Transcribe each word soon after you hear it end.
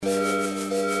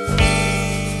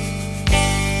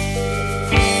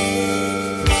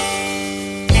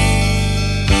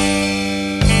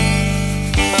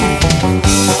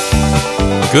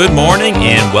Good morning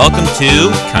and welcome to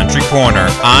Country Corner.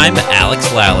 I'm Alex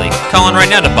Lally. Calling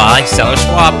right now to buy, sell, or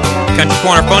swap. Country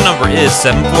Corner phone number is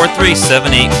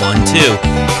 743-7812.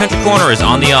 Country Corner is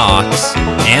on the aux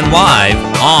and live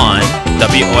on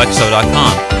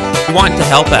WOXO.com. We want to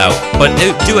help out, but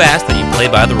do ask that you play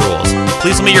by the rules.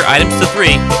 Please limit your items to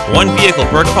 3, 1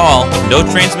 vehicle per call, no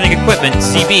transmitting equipment,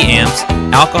 CB amps,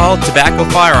 alcohol, tobacco,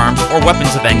 firearms, or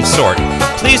weapons of any sort.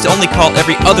 Please only call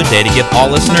every other day to give all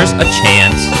listeners a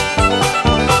chance.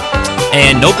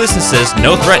 And no businesses,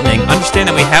 no threatening. Understand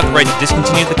that we have the right to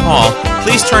discontinue the call.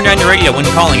 Please turn down your radio when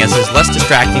calling as it is less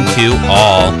distracting to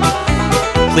all.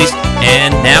 Please,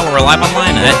 and now we're live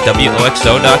online at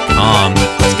WOXO.com.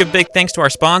 Let's give big thanks to our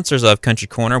sponsors of Country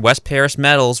Corner, West Paris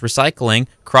Metals, Recycling,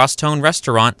 Crosstone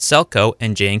Restaurant, Selco,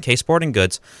 and J&K Sporting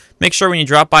Goods. Make sure when you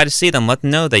drop by to see them, let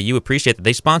them know that you appreciate that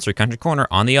they sponsor Country Corner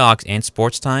on the aux and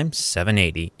Sports Time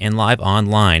 780 and live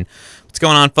online. What's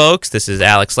going on, folks? This is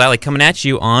Alex Lally coming at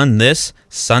you on this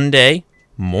Sunday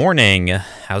morning.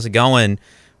 How's it going?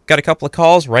 Got a couple of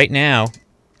calls right now.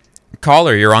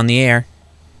 Caller, you're on the air.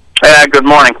 Good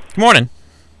morning. Good morning.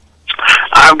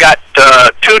 I've got 2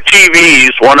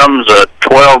 TVs. One of them's a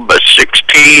 12 by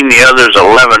 16. The other's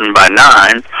 11 by 9.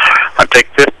 I take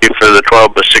 50 for the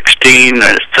 12 by 16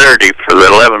 and 30 for the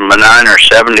 11 by 9, or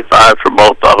 75 for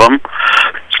both of them.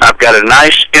 I've got a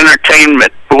nice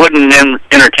wooden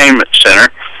entertainment center.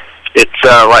 It's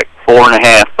like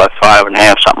 4.5 by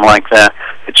 5.5, something like that.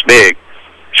 It's big.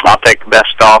 So I'll take the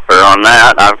best offer on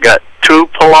that. I've got 2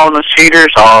 Pelonas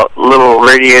heaters, all little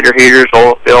radiator heaters,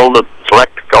 oil filled,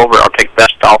 electric over. I'll take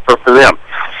best offer for them.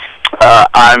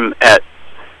 I'm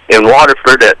in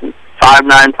Waterford at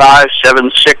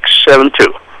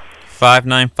 595-7672.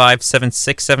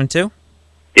 595-7672?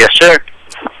 Yes, sir.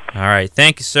 All right.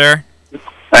 Thank you, sir.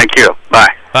 Thank you.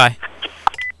 Bye. Bye.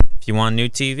 If you want a new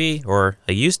TV or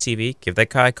a used TV, give that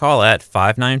guy a call at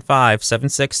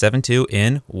 595-7672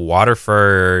 in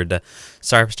Waterford.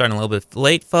 Sorry for starting a little bit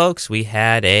late, folks. We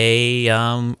had a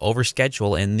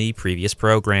overschedule in the previous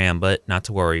program, but not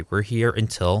to worry. We're here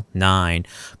until 9.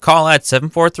 Call at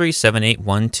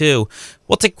 743-7812.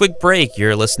 We'll take a quick break.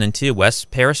 You're listening to you're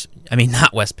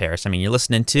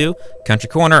listening to Country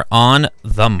Corner on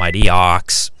the Mighty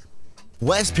Ox.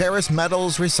 West Paris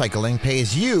Metals Recycling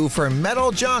pays you for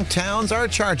metal junk towns are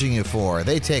charging you for.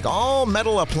 They take all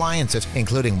metal appliances,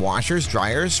 including washers,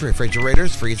 dryers,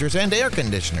 refrigerators, freezers, and air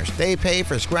conditioners. They pay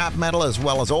for scrap metal as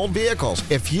well as old vehicles.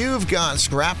 If you've got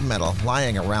scrap metal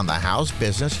lying around the house,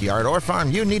 business, yard, or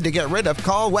farm you need to get rid of,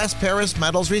 call West Paris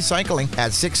Metals Recycling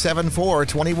at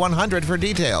 674-2100 for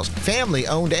details. Family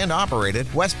owned and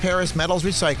operated, West Paris Metals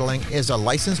Recycling is a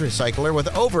licensed recycler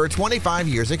with over 25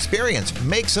 years experience.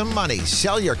 Make some money.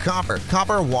 Sell your copper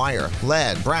wire,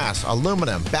 lead, brass,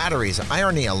 aluminum, batteries,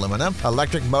 irony aluminum,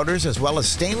 electric motors, as well as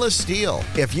stainless steel.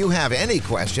 If you have any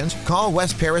questions, call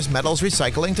West Paris Metals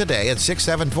Recycling today at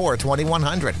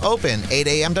 674-2100. Open 8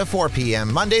 a.m. to 4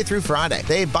 p.m. Monday through Friday.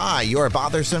 They buy your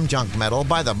bothersome junk metal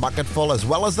by the bucketful as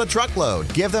well as the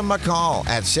truckload. Give them a call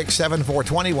at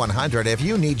 674-2100 if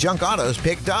you need junk autos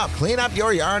picked up. Clean up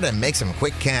your yard and make some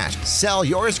quick cash. Sell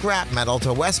your scrap metal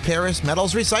to West Paris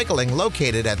Metals Recycling,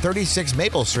 located at 36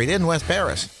 Maple Street in West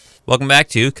Paris. Welcome back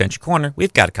to Country Corner.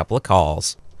 We've got a couple of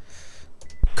calls.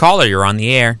 Caller, you're on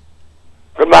the air.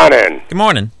 Good morning. Good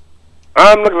morning.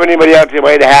 I'm looking for anybody out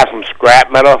there to have some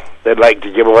scrap metal they'd like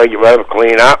to give away,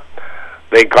 clean up.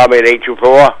 They can call me at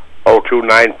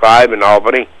 824-0295 in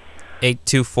Albany.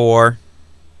 824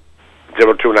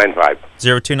 0295.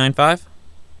 0295?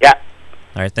 Yeah.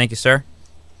 All right, thank you, sir.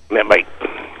 Yeah, bye.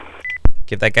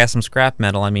 Give that guy some scrap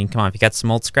metal. I mean, come on, if you got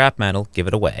some old scrap metal, give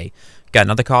it away. Got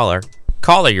another caller.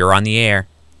 Caller, you're on the air.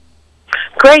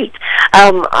 Great.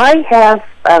 I have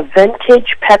a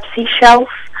vintage Pepsi shelf.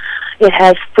 It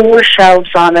has 4 shelves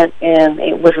on it, and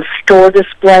it was a store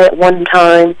display at one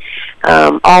time.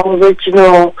 All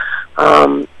original,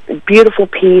 beautiful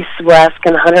piece. We're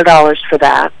asking $100 for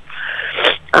that.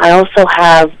 I also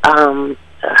have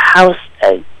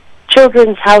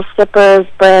children's house slippers,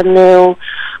 brand new,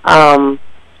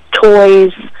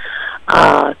 toys,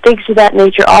 things of that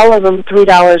nature, all of them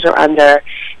 $3 or under.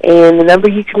 And the number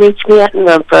you can reach me at in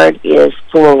Rumford is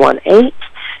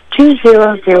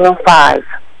 418-2005.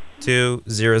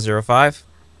 2005?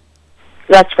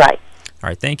 That's right. All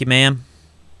right, thank you, ma'am.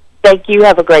 Thank you.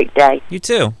 Have a great day. You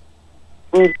too.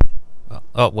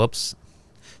 Oh, whoops.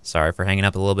 Sorry for hanging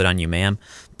up a little bit on you, ma'am.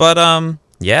 But,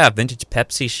 yeah, vintage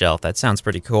Pepsi shelf. That sounds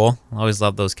pretty cool. I always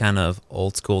love those kind of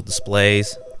old-school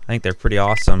displays. I think they're pretty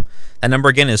awesome. That number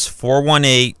again is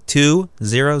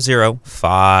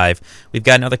 418-2005. We've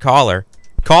got another caller.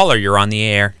 Caller, you're on the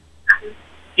air.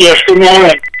 Yes, good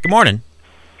morning. Good morning.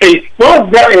 A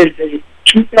Slug Guy is a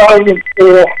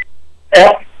 2004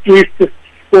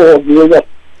 F-354 with a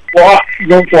block,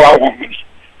 no problems.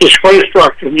 Display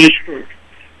structure, Eastford.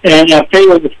 And I pay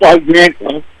with the $5,000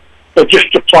 club, but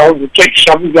just the plow would take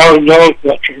 $7,000 for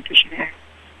that truck.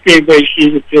 Anybody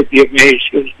sees it, they'd be amazed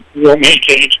because it's well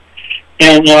maintained.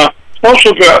 And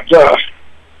also got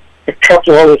a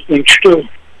couple other things too.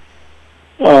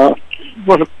 The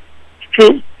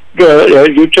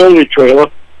utility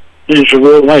trailer is a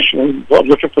real nice one. I'm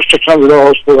looking for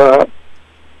 $600 for that.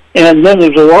 And then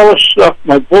there's a lot of stuff.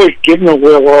 My boys giving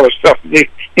away a lot of stuff.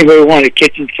 Anybody want a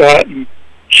kitchen set and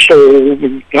stove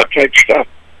and that type of stuff.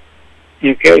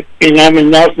 Okay? And I'm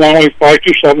in North Maui,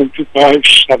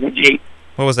 527-2578.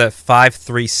 What was that,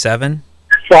 537?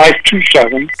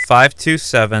 527.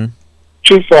 527.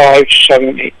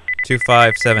 2578.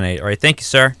 2578. All right, thank you,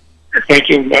 sir. Thank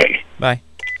you, bye. Bye.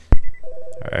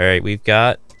 All right, we've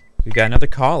got another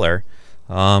caller.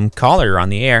 Caller, you're on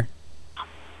the air.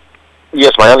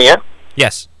 Yes, am I on the air?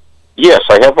 Yes. Yes,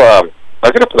 I have.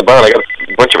 I got up in the barn. I got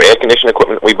a bunch of air conditioning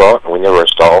equipment we bought and we never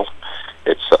installed.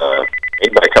 It's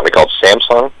made by a company called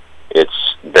Samsung.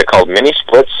 They're called mini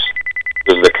splits.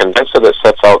 There's the condenser that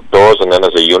sets outdoors, and then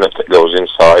there's a unit that goes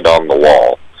inside on the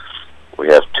wall. We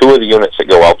have two of the units that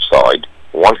go outside.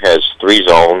 One has 3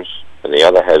 zones, and the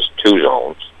other has 2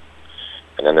 zones.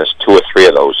 And then there's 2 or 3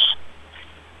 of those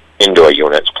indoor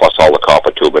units, plus all the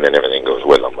copper tubing and everything goes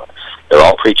with them. They're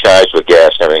all pre-charged with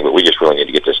gas and everything, but we just really need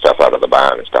to get this stuff out of the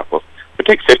barn and stuff. We'll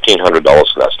take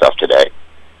 $1,500 for that stuff today.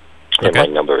 Okay. And my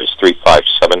number is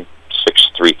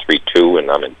 357-6332,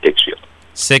 and I'm in Dixfield.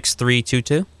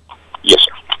 6322? Yes,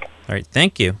 sir. All right,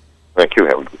 thank you. Thank you.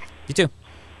 Have a good day. You too.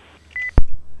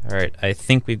 All right, I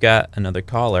think we've got another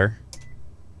caller.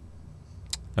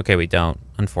 Okay, we don't,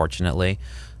 unfortunately.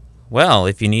 Well,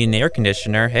 if you need an air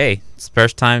conditioner, hey, it's the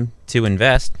first time to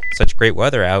invest. Such great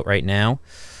weather out right now.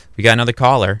 We got another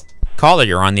caller. Caller,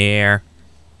 you're on the air.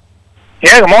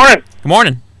 Yeah, good morning. Good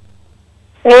morning.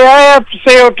 Hey, I have for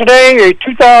sale today a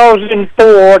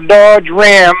 2004 Dodge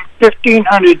Ram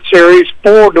 1500 Series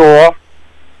 4-door,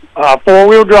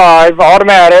 4-wheel drive,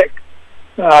 automatic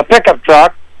pickup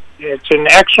truck. It's in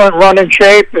excellent running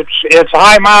shape. It's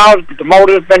high miles, but the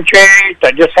motor's been changed.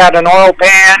 I just had an oil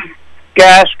pan,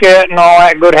 gasket, and all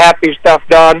that good happy stuff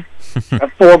done.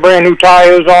 Got 4 brand new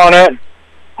tires on it,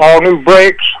 all new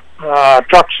brakes.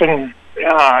 Truck's in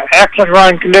excellent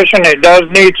running condition. It does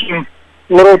need some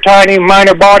little tiny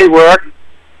minor body work,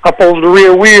 couple of the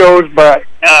rear wheels, but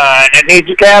it needs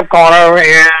a cab corner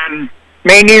and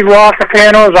may need rocker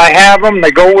panels. I have them. They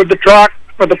go with the truck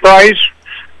for the price.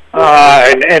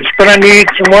 And it's going to need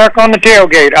some work on the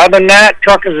tailgate. Other than that,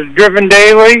 truck is driven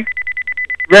daily,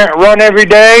 run every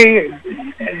day,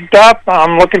 and stuff.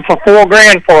 I'm looking for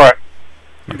 $4,000 for it.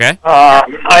 Okay.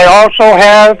 I also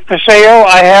have for sale,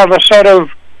 I have a set of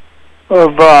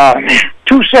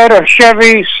 2 set of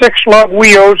Chevy 6-lug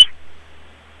wheels,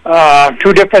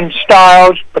 2 different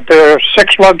styles, but they're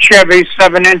 6-lug Chevy,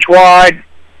 7-inch wide.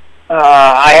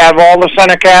 I have all the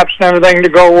center caps and everything to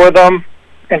go with them.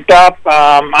 And up,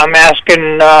 I'm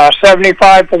asking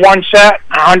 $75 for one set,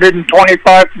 $125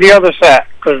 for the other set,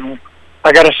 because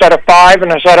I got a set of 5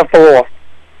 and a set of 4.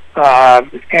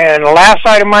 And the last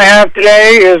item I have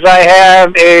today is I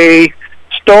have a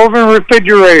stove and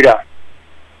refrigerator.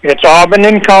 It's auburn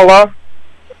in color.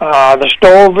 The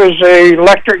stove is a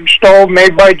electric stove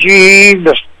made by GE.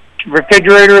 The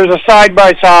refrigerator is a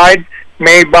side-by-side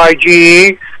made by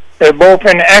GE. They're both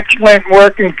in excellent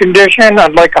working condition.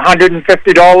 I'd like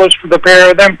 $150 for the pair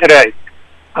of them today.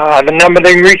 The number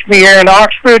they can reach me here in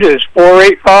Oxford is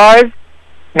 485-9444.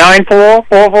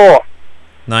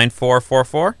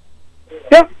 9444?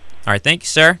 Yep. All right, thank you,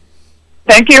 sir.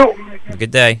 Thank you. Have a good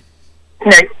day.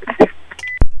 Okay.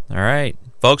 All right.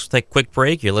 Folks, we'll take a quick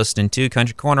break. You're listening to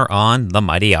Country Corner on the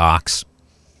Mighty Ox.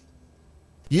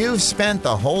 You've spent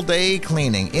the whole day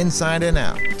cleaning inside and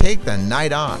out. Take the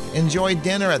night off. Enjoy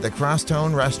dinner at the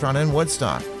Crosstone Restaurant in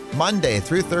Woodstock. Monday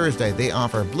through Thursday, they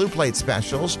offer blue plate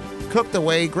specials, cooked the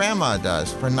way Grandma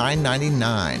does for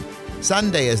 $9.99.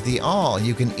 Sunday is the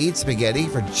all-you-can-eat spaghetti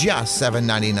for just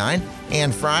 $7.99.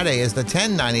 And Friday is the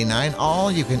 $10.99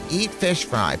 all-you-can-eat fish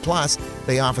fry. Plus,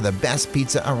 they offer the best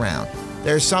pizza around.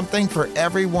 There's something for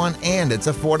everyone, and it's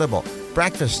affordable.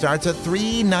 Breakfast starts at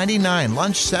 $3.99,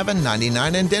 lunch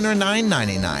 $7.99, and dinner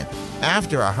 $9.99.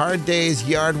 After a hard day's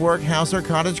yard work, house, or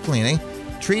cottage cleaning,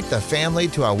 treat the family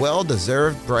to a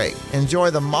well-deserved break. Enjoy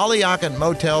the Mollyoccat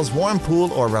Motel's warm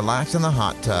pool or relax in the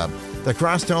hot tub. The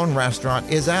Crosstone Restaurant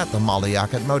is at the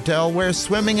Mollyoccat Motel, where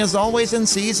swimming is always in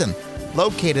season.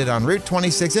 Located on Route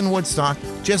 26 in Woodstock,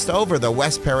 just over the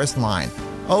West Paris line.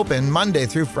 Open Monday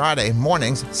through Friday,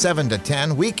 mornings 7 to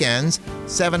 10, weekends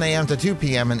 7 a.m. to 2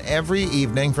 p.m., and every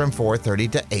evening from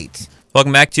 4:30 to 8.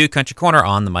 Welcome back to Country Corner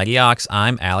on the Mighty Ox.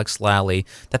 I'm Alex Lally.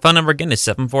 That phone number again is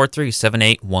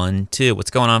 743-7812. What's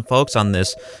going on, folks, on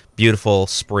this beautiful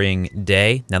spring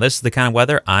day? Now, this is the kind of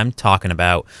weather I'm talking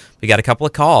about. We got a couple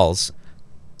of calls.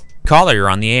 Caller, you're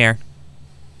on the air.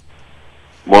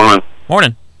 Morning.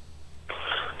 Morning.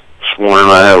 This morning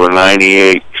I have a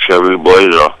 98 Chevy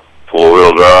Blazer,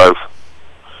 4-wheel drive,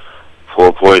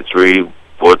 4.3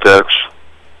 Vortex.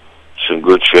 It's in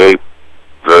good shape,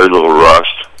 very little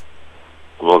rust.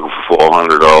 I'm looking for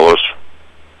 $400.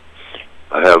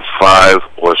 I have 5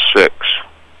 or 6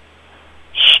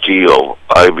 steel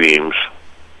I-beams,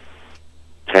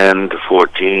 10 to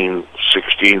 14,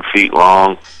 16 feet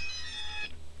long.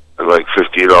 I'd like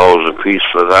 $50 a piece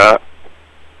for that.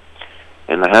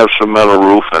 And I have some metal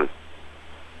roofing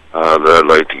that I'd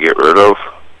like to get rid of.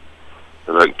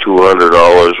 I'd like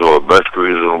 $200 or best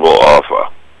reasonable offer.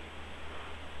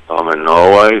 I'm in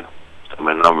Norway.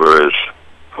 My number is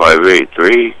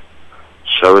 583-7622.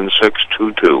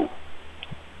 All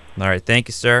right, thank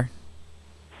you, sir.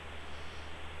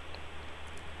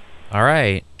 All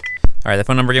right, the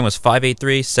phone number again was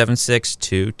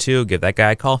 583-7622. Give that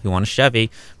guy a call if you want a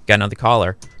Chevy. We got another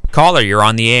caller. Caller, you're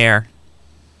on the air.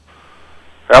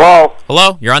 Hello?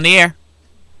 Hello, you're on the air.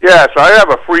 Yes, I have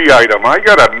a free item. I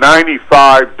got a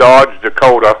 95 Dodge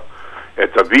Dakota.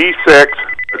 It's a V6.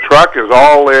 The truck is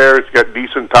all there. It's got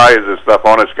decent tires and stuff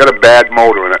on it. It's got a bad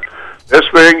motor in it. This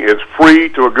thing is free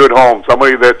to a good home.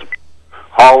 Somebody that's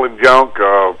hauling junk,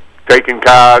 taking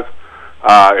cars.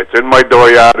 It's in my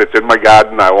dooryard. It's in my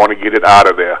garden. I want to get it out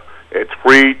of there. It's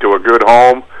free to a good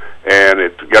home, and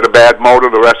it's got a bad motor.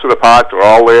 The rest of the parts are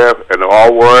all there, and they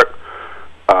all work.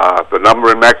 The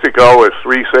number in Mexico is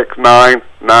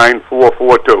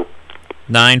 369-9442.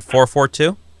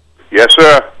 9442? Yes,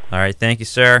 sir. All right, thank you,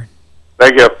 sir.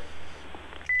 Thank you.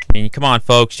 I mean, come on,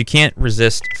 folks. You can't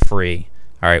resist free.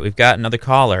 All right, we've got another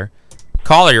caller.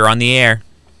 Caller, you're on the air.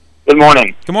 Good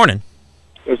morning. Good morning.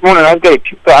 This morning I've got a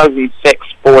 2006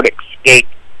 Ford Escape.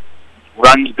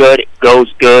 Runs good. It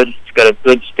goes good. It's got a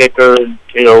good sticker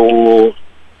until...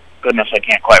 Goodness, I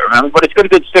can't quite remember, but it's got a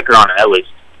good sticker on it, at least.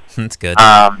 That's good.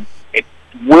 It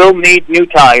will need new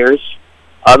tires.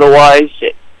 Otherwise,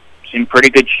 it's in pretty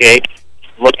good shape.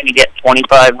 Looking to get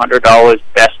 $2,500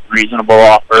 best reasonable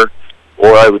offer,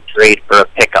 or I would trade for a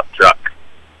pickup truck.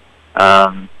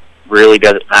 Really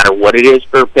doesn't matter what it is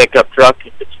for a pickup truck,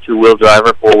 if it's 2-wheel drive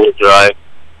or 4-wheel drive.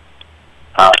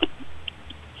 So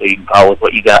you can call with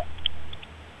what you got.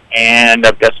 And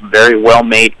I've got some very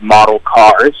well-made model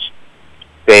cars.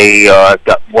 I've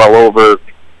got well over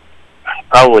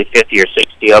probably 50 or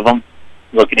 60 of them.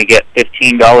 Looking to get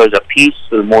 $15 a piece,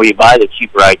 so the more you buy, the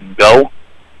cheaper I can go.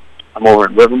 I'm over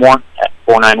in Livermore at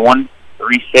 491-3658.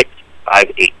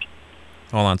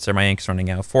 Hold on, sir. My ink's running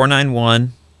out.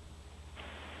 491.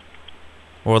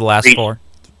 What were the last four?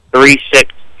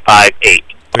 3658.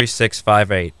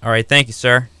 3658. All right, thank you,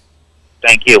 sir.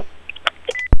 Thank you.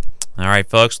 All right,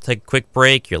 folks, we'll take a quick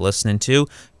break. You're listening to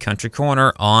Country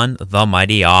Corner on the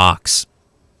Mighty Ox.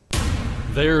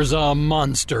 There's a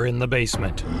monster in the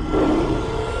basement.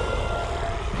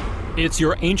 It's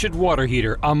your ancient water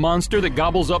heater, a monster that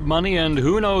gobbles up money and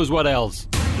who knows what else.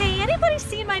 Hey, anybody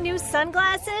seen my new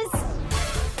sunglasses?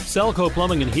 Selco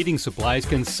Plumbing and Heating Supplies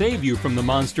can save you from the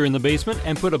monster in the basement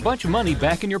and put a bunch of money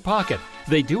back in your pocket.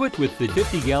 They do it with the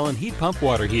 50-gallon heat pump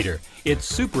water heater. It's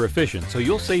super efficient, so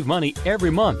you'll save money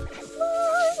every month.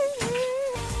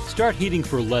 Start heating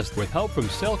for less with help from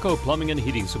Selco Plumbing and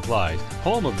Heating Supplies,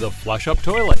 home of the flush-up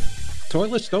toilet.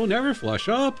 Toilets don't ever flush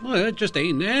up. Well, it just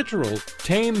ain't natural.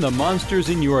 Tame the monsters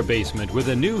in your basement with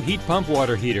a new heat pump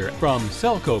water heater from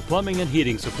Selco Plumbing and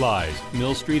Heating Supplies,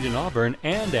 Mill Street in Auburn,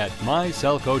 and at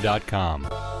myselco.com.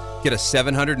 Get a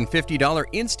 $750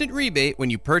 instant rebate when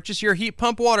you purchase your heat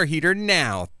pump water heater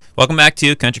now. Welcome back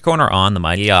to Country Corner on the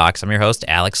Mighty Ox. I'm your host,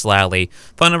 Alex Lally.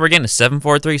 Phone number again is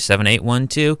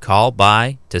 743-7812. Call,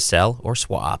 buy, to sell, or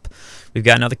swap. We've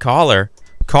got another caller.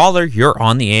 Caller, you're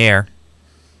on the air.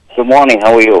 Good morning.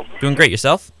 How are you? Doing great.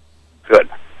 Yourself? Good.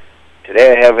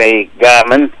 Today I have a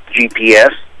Garmin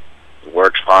GPS. It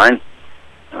works fine.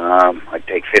 I'd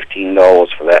take $15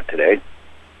 for that today.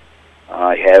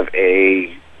 I have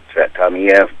it's that time of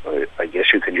year, I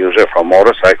guess you could use it for a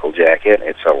motorcycle jacket.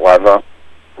 It's a leather,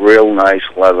 real nice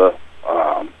leather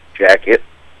jacket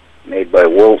made by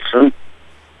Wilson.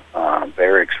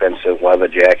 Very expensive leather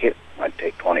jacket. I'd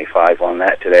take $25 on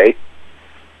that today.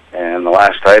 And the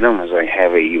last item is I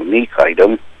have a unique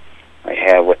item. I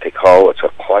have what they call, it's a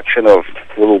collection of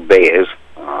little bears.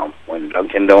 When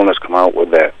Dunkin' Donuts come out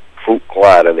with their Fruit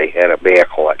Colada. They had a bear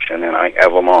collection, and I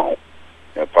have them all.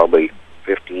 They're probably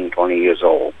 15, 20 years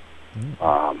old.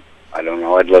 I don't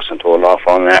know. I'd listen to an off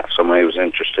on that if somebody was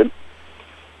interested.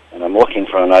 And I'm looking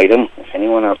for an item. If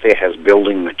anyone out there has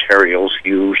building materials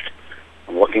used,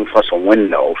 I'm looking for some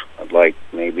windows. I'd like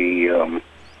maybe 6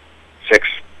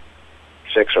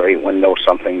 or 8 windows,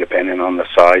 something depending on the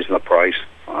size and the price.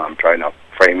 I'm trying to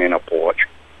frame in a porch.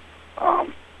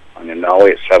 I'm in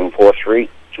Nolly at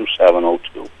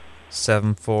 743-2702.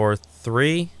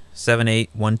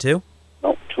 743-7812?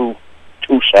 No,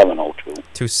 2702.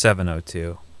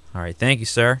 2702. All right, thank you,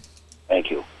 sir.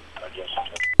 Thank you.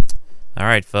 All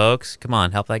right, folks, come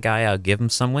on, help that guy out. Give him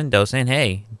some windows. And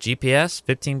hey, GPS,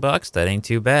 $15, that ain't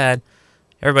too bad.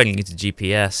 Everybody needs a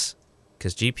GPS,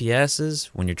 because GPSs,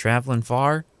 when you're traveling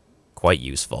far, quite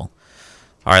useful.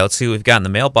 All right, let's see what we've got in the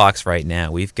mailbox right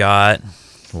now. We've got,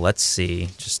 let's see,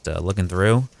 just looking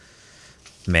through.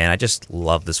 Man, I just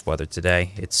love this weather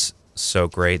today. It's so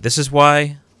great. This is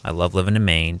why I love living in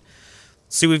Maine.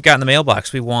 Let's see what we've got in the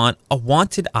mailbox. We want a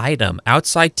wanted item.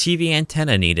 Outside TV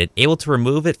antenna needed. Able to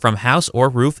remove it from house or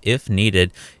roof if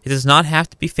needed. It does not have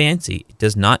to be fancy. It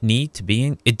does need to be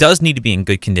in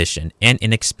good condition and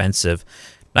inexpensive.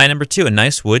 Number 2, a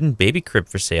nice wooden baby crib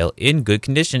for sale in good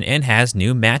condition and has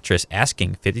new mattress,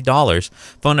 asking $50.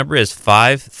 Phone number is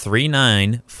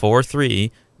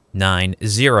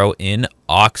 539-4390 in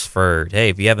Oxford. Hey,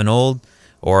 if you have an old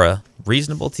or a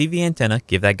reasonable TV antenna,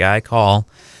 give that guy a call.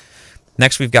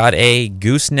 Next, we've got a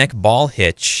gooseneck ball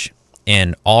hitch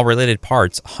and all related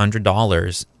parts,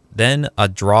 $100. Then a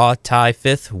draw tie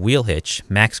fifth wheel hitch,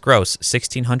 max gross,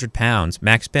 1,600 pounds.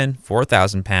 Max pin,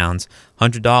 4,000 pounds,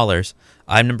 $100.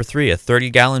 Item number 3, a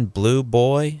 30-gallon Blue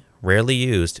Boy, rarely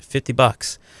used,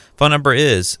 $50. Phone number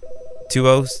is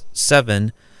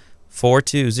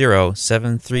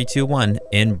 207-420-7321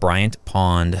 in Bryant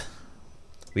Pond.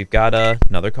 We've got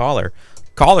another caller.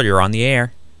 Caller, you're on the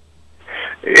air.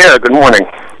 Yeah, good morning.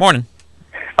 Morning.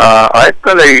 I've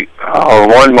got a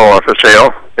lawnmower for sale.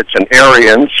 It's an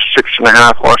Ariens,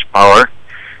 6.5 horsepower,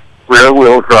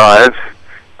 rear-wheel drive.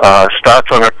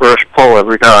 Starts on the first pull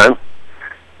every time.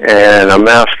 And I'm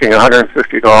asking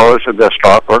 $150 at this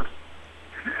offer.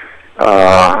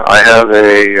 I have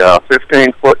a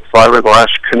 15-foot fiberglass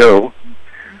canoe.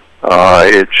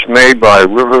 It's made by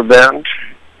Riverbend,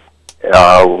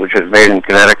 which is made in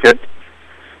Connecticut.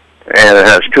 And it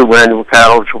has 2 brand new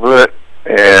paddles with it.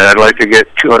 And I'd like to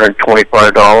get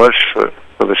 $225 for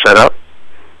the setup.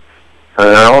 And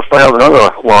I also have another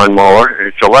lawnmower.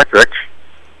 It's electric.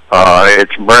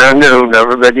 It's brand new,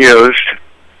 never been used.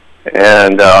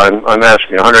 And I'm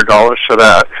asking $100 for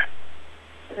that.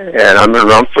 And I'm in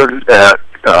Rumford at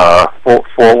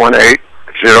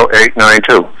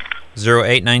 418-0892.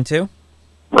 0892?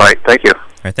 Right, thank you. All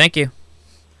right, thank you.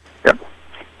 Yep.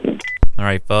 All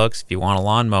right, folks, if you want a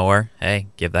lawnmower, hey,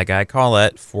 give that guy a call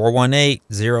at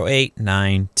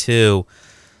 418-0892.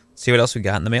 See what else we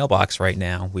got in the mailbox right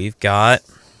now. We've got,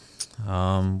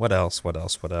 what else?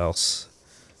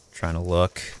 Trying to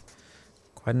look.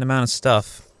 Quite an amount of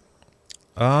stuff.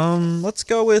 Let's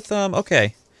go with,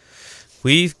 okay.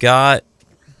 We've got,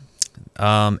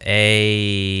 for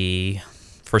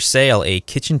sale, a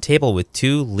kitchen table with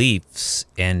 2 leaves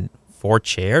and 4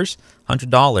 chairs,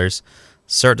 $100.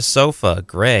 Serta sofa,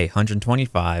 gray,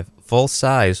 $125. Full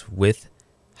size with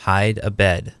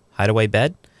hideaway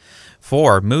bed.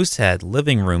 4, Moosehead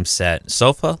living room set,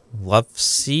 sofa, love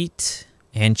seat,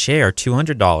 and chair,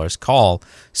 $200. Call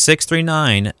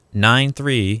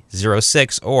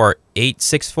 639-9306 or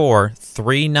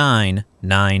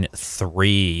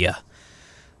 864-3993.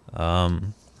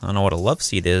 I don't know what a love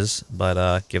seat is,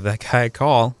 but give that guy a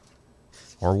call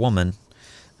or woman.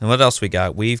 And what else we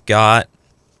got? We've got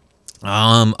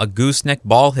a gooseneck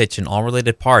ball hitch and all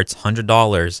related parts,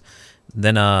 $100.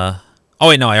 Then oh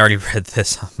wait, no, I already read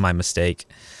this. My mistake.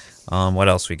 What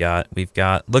else we got? We've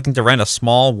got looking to rent a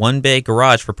small 1-bay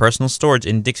garage for personal storage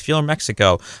in Dixfield,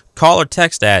 Mexico. Call or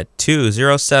text at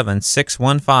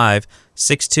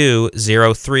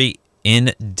 207-615-6203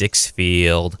 in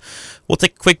Dixfield. We'll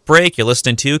take a quick break. You're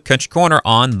listening to Country Corner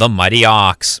on the Mighty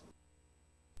Ox.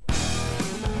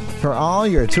 For all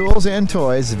your tools and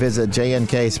toys, visit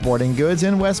J&K Sporting Goods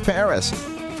in West Paris.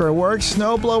 For work,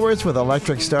 snow blowers with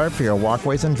electric start for your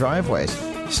walkways and driveways.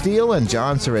 Steel and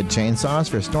John Surratt chainsaws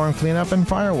for storm cleanup and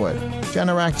firewood.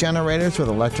 Generac generators with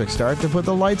electric start to put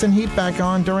the lights and heat back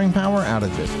on during power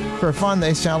outages. For fun,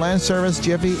 they sell and service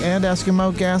Jiffy and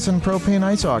Eskimo gas and propane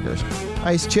ice augers,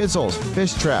 ice chisels,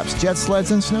 fish traps, jet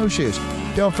sleds, and snowshoes.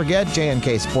 Don't forget,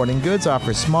 J&K Sporting Goods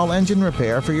offers small engine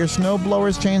repair for your snow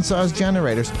blowers, chainsaws,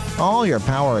 generators, all your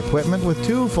power equipment with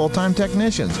 2 full-time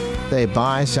technicians. They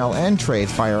buy, sell, and trade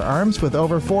firearms with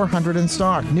over 400 in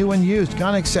stock, new and used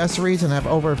gun accessories, and have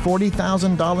over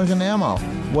 $40,000 in ammo.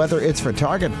 Whether it's for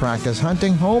target practice,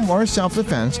 hunting, home, or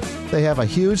self-defense, they have a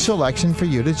huge selection for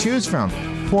you to choose from.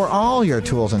 For all your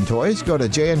tools and toys, go to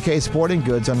J&K Sporting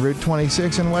Goods on Route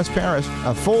 26 in West Paris,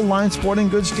 a full-line sporting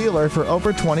goods dealer for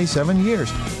over 27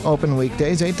 years. Open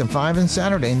weekdays 8 to 5 and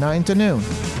Saturday 9 to noon.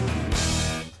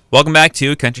 Welcome back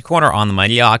to Country Corner on the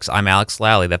Mighty Ox. I'm Alex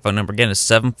Lally. That phone number again is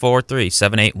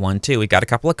 743-7812. We got a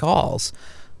couple of calls.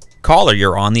 Caller,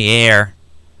 you're on the air.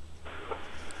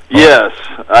 Yes,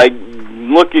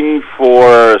 I'm looking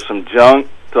for some junk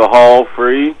to haul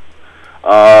free.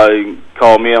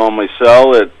 Call me on my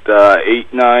cell at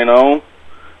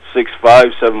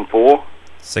 890-6574.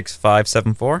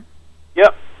 6574?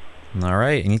 Yep. All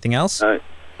right. Anything else?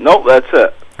 Nope, that's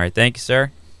it. All right. Thank you,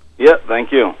 sir. Yep,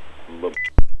 thank you.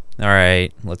 All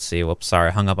right. Let's see. Whoops, sorry.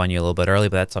 I hung up on you a little bit early,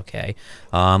 but that's okay.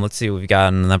 Let's see. We've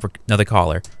got another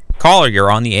caller. Caller, you're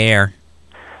on the air.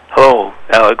 Hello,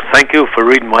 Alex. Thank you for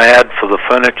reading my ad for the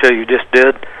furniture you just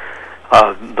did.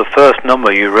 The first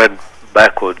number you read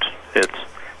backwards. It's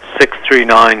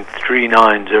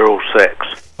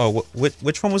 639-3906. Oh,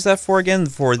 which one was that for again?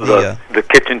 For the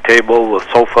kitchen table,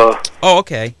 the sofa. Oh,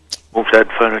 okay. Moosehead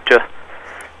furniture.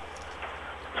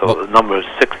 So the number is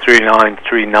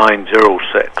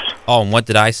 639-3906. Oh, and what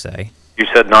did I say? You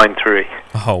said 93.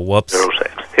 Oh, whoops.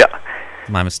 06. Yeah.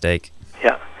 My mistake.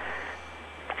 Yeah.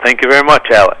 Thank you very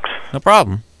much, Alex. No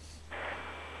problem.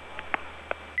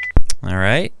 All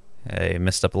right. I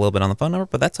messed up a little bit on the phone number,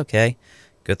 but that's okay.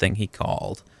 Good thing he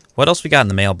called. What else we got in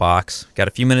the mailbox? Got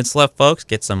a few minutes left, folks.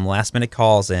 Get some last-minute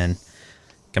calls in.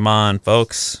 Come on,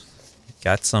 folks.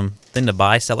 Got something to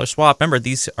buy, sell, or swap. Remember,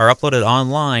 these are uploaded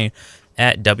online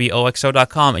at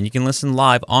WOXO.com, and you can listen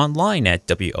live online at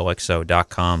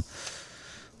WOXO.com.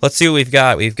 Let's see what we've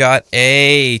got. We've got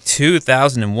a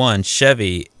 2001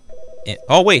 Chevy.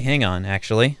 Oh, wait, hang on,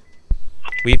 actually.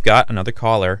 We've got another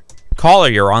caller. Caller,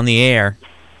 you're on the air.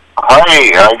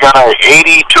 Hey, I got an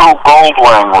 82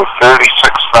 Goldwing with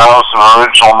 36,000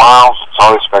 original miles. It's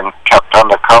always been kept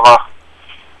undercover.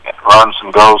 It runs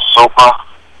and goes super.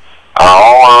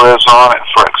 All there is on it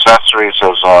for accessories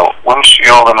is a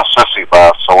windshield and a sissy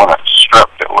bar, so when it's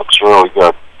stripped, it looks really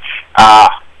good.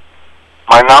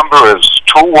 My number is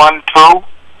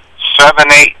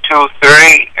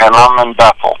 212-7823, and I'm in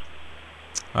Bethel.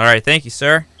 All right, thank you,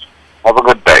 sir. Have a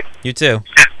good day. You too.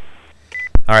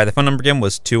 All right, the phone number again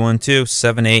was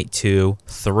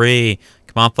 212-7823.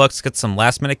 Come on, folks, get some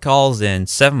last-minute calls in.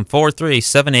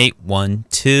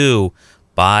 743-7812.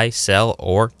 Buy, sell,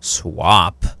 or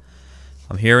swap.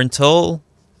 I'm here until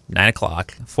 9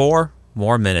 o'clock. 4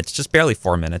 more minutes. Just barely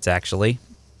 4 minutes, actually.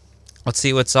 Let's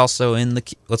see what's also in the...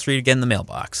 Let's read again the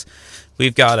mailbox.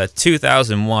 We've got a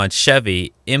 2001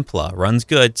 Chevy Impala. Runs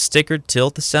good. Stickered till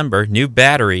December. New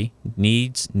battery.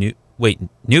 New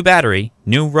battery.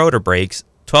 New rotor brakes.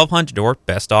 1200 or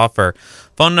best offer.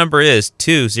 Phone number is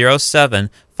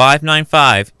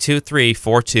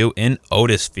 207-595-2342 in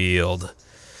Otisfield.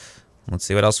 Let's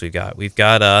see what else we've got. We've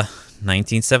got a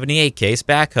 1978 Case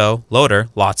backhoe, loader,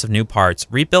 lots of new parts.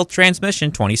 Rebuilt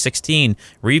transmission 2016.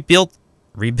 Rebuilt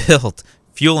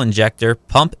fuel injector,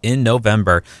 pump in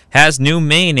November. Has new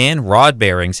main and rod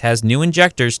bearings. Has new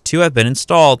injectors. 2 have been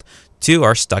installed. 2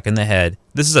 are stuck in the head.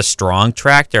 This is a strong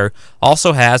tractor.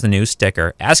 Also has a new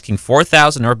sticker. Asking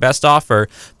 $4,000 or best offer.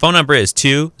 Phone number is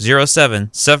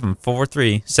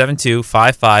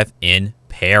 207-743-7255 in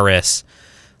Paris.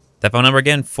 That phone number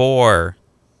again for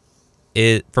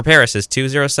Paris is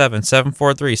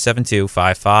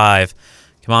 207-743-7255.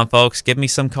 Come on, folks, give me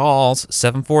some calls.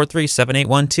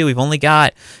 743-7812. We've only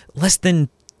got less than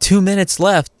 2 minutes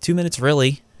left. 2 minutes,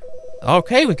 really.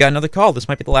 Okay, we've got another call. This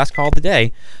might be the last call of the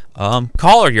day.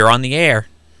 Caller, you're on the air.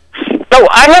 So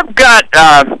I have got,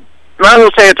 might as well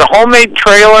say it's a homemade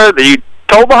trailer that you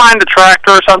tow behind the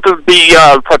tractor or something.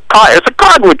 It's a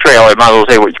cardwood trailer, might as well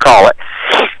say what you call it.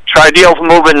 It's ideal for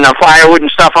moving firewood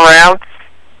and stuff around.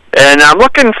 And I'm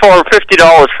looking for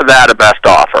 $50 for that, a best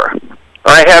offer.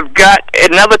 I have got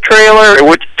another trailer,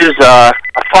 which is a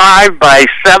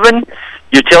 5x7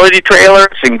 utility trailer.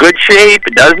 It's in good shape.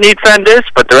 It does need fenders,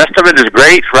 but the rest of it is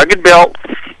great. It's rugged built.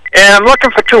 And I'm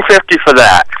looking for $250 for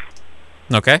that.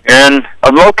 Okay. And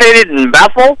I'm located in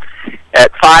Bethel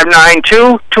at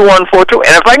 592-2142.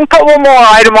 And if I can put one more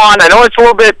item on, I know it's a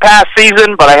little bit past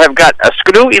season, but I have got a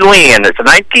Skidoo Elian. It's a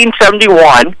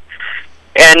 1971.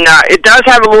 And it does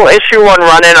have a little issue on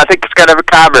running. I think it's got to have a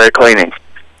carburetor cleaning.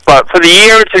 But for the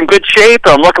year, it's in good shape.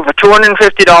 I'm looking for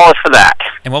 $250 for that.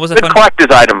 And what was that? Good collector's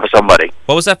item for somebody.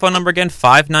 What was that phone number again?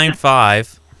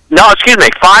 595. No, excuse me,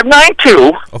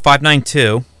 592. Oh,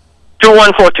 592.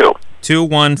 2142.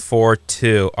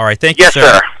 2142. All right, thank you, Yes,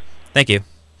 sir. Thank you.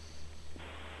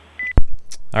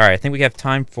 All right, I think we have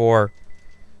time for...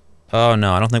 Oh,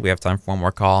 no, I don't think we have time for one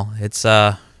more call. It's,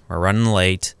 we're running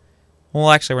late.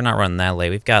 Well, actually, we're not running that late.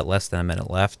 We've got less than a minute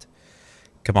left.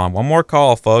 Come on, one more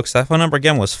call, folks. That phone number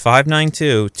again was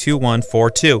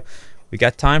 592-2142. We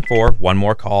got time for one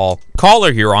more call.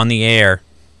 Caller, you're on the air.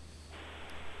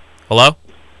 Hello?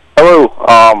 Hello.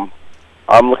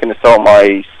 I'm looking to sell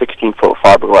my 16-foot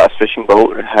fiberglass fishing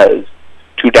boat. It has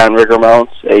 2 downrigger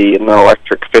mounts, an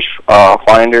electric fish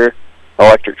finder,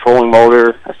 electric trolling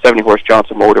motor, a 70-horse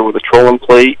Johnson motor with a trolling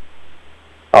plate.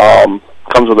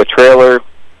 Comes with a trailer.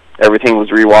 Everything was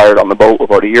rewired on the boat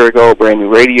about a year ago. Brand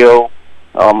new radio.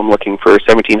 I'm looking for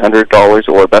 $1,700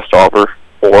 or best offer,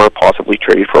 or possibly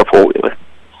trade for a four-wheeler.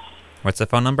 What's the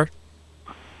phone number?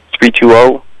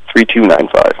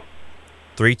 320-3295.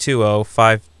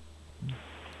 320-3295.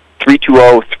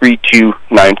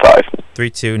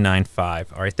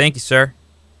 3295. All right, thank you, sir.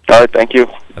 All right, thank you.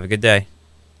 Have a good day.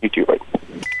 You too, bye.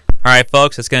 All right,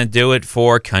 folks, that's going to do it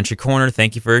for Country Corner.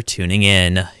 Thank you for tuning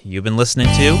in. You've been listening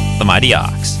to The Mighty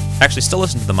Ox. Actually, still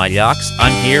listen to The Mighty Ox.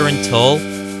 I'm here until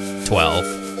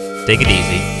 12. Take it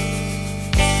easy.